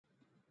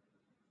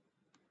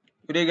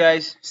Good day,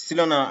 guys. Still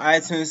on our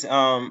iTunes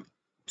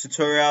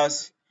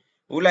tutorials.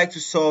 We would like to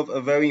solve a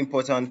very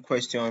important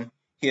question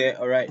here.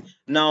 All right.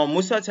 Now,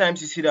 most of the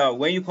times you see that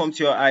when you come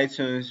to your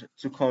iTunes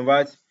to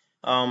convert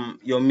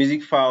your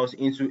music files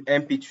into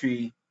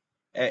MP3,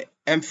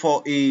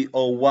 M4A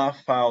or WAV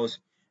files,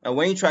 and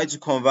when you try to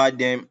convert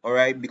them, all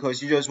right,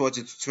 because you just watch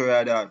a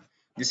tutorial that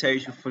this how you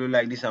should follow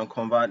like this and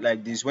convert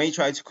like this. When you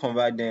try to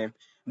convert them,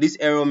 this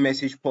error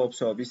message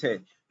pops up. It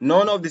said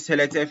none of the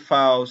selected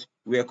files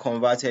were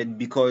converted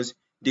because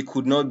they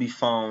could not be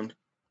found.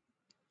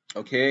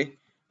 Okay,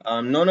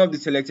 none of the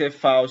selected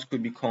files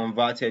could be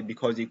converted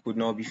because they could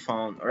not be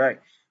found. All right,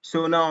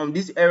 so now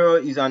this error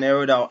is an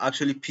error that will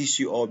actually piss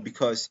you off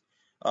because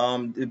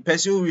the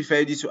person who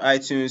referred you to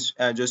iTunes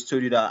just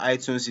told you that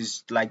iTunes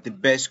is like the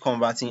best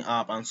converting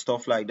app and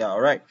stuff like that. All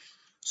right,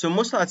 so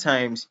most of the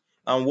times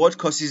what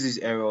causes this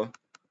error,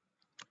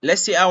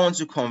 let's say I want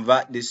to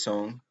convert this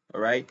song.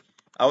 All right,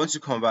 I want to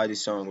convert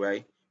this song.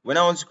 Right, when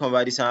I want to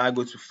convert this song, I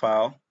go to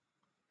file.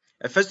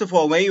 First of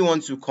all, when you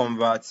want to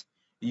convert,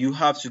 you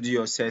have to do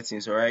your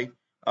settings. All right,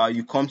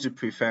 you come to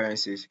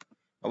preferences.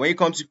 And when you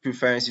come to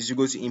preferences, you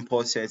go to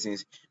import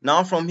settings.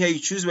 Now from here, you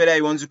choose whether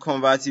you want to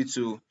convert it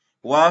to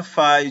WAV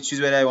file. You choose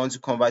whether you want to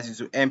convert it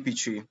to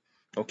MP3.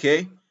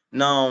 Okay,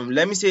 now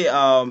let me say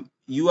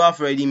you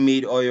have already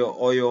made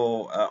all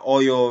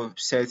your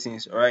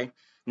settings. All right,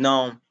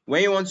 now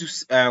when you want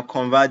to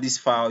convert this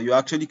file, you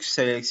actually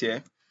select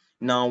here.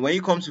 Now when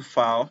you come to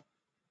file,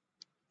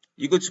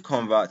 you go to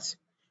convert.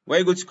 When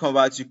you go to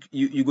convert,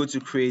 you go to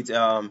create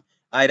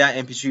either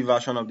MP3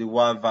 version of the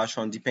WAV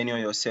version depending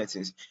on your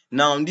settings.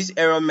 Now this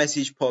error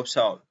message pops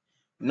out.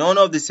 None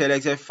of the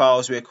selected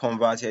files were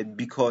converted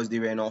because they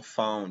were not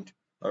found.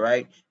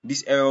 Alright,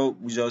 this error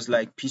will just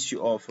like piss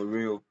you off for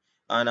real.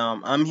 And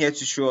I'm here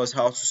to show us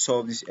how to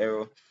solve this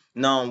error.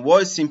 Now,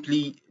 what is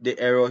simply the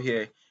error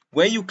here?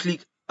 When you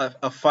click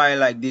a file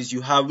like this,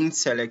 you haven't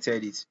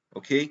selected it.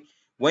 Okay,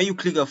 when you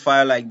click a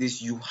file like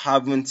this, you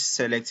haven't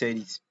selected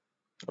it.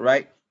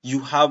 Right, you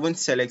haven't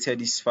selected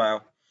this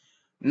file.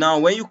 Now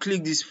when you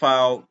click this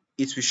file,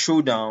 it will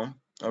show down.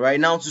 All right,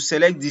 now to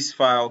select this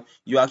file,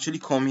 you actually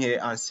come here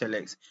and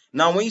select.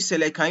 Now when you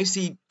select, can you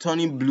see it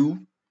turning blue?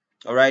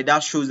 All right,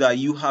 that shows that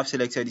you have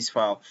selected this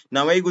file.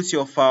 Now when you go to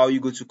your file, you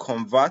go to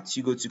convert,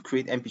 you go to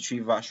create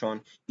MP3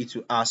 version, it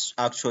will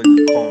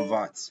actually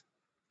convert.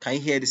 Can you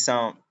hear the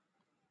sound?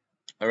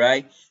 All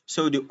right,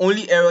 so the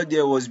only error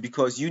there was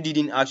because you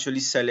didn't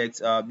actually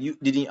select, um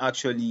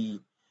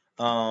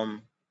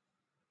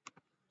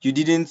you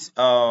didn't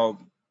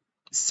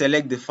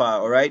select the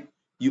file. All right,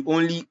 you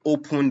only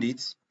opened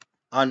it,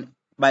 and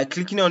by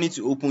clicking on it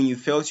to open, you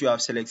felt you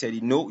have selected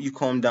it. No, you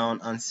come down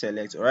and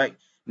select. All right,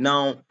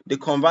 now the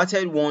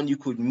converted one, you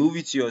could move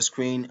it to your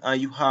screen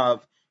and you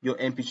have your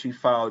mp3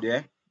 file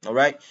there. All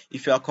right,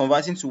 if you are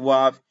converting to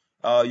WAV,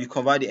 you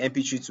convert the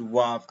mp3 to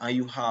WAV and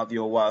you have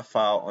your WAV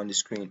file on the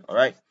screen. All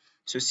right,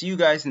 so see you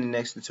guys in the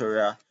next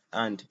tutorial,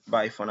 and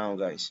bye for now,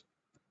 guys.